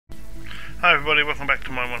Hi everybody, welcome back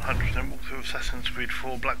to my 100% walkthrough of Assassin's Creed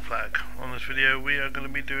 4 Black Flag. On this video we are going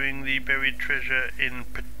to be doing the buried treasure in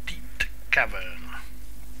Petite Caverne.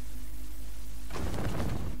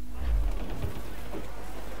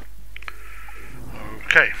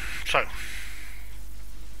 Okay, so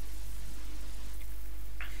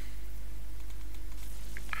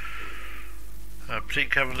Petite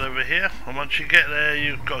Caverne's over here, and once you get there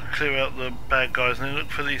you've got to clear out the bad guys and then look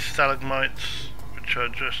for these stalagmites which are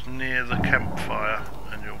just near the campfire,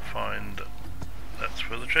 and you'll find that's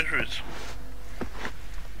where the treasure is.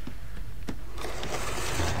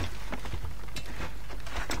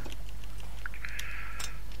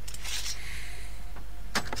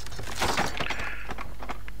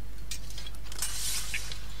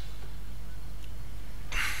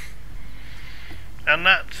 And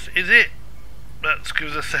that is it. That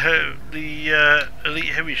gives us the elite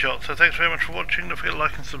heavy shot. So thanks very much for watching. Don't forget to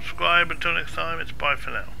like and subscribe. Until next time, it's bye for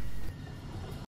now.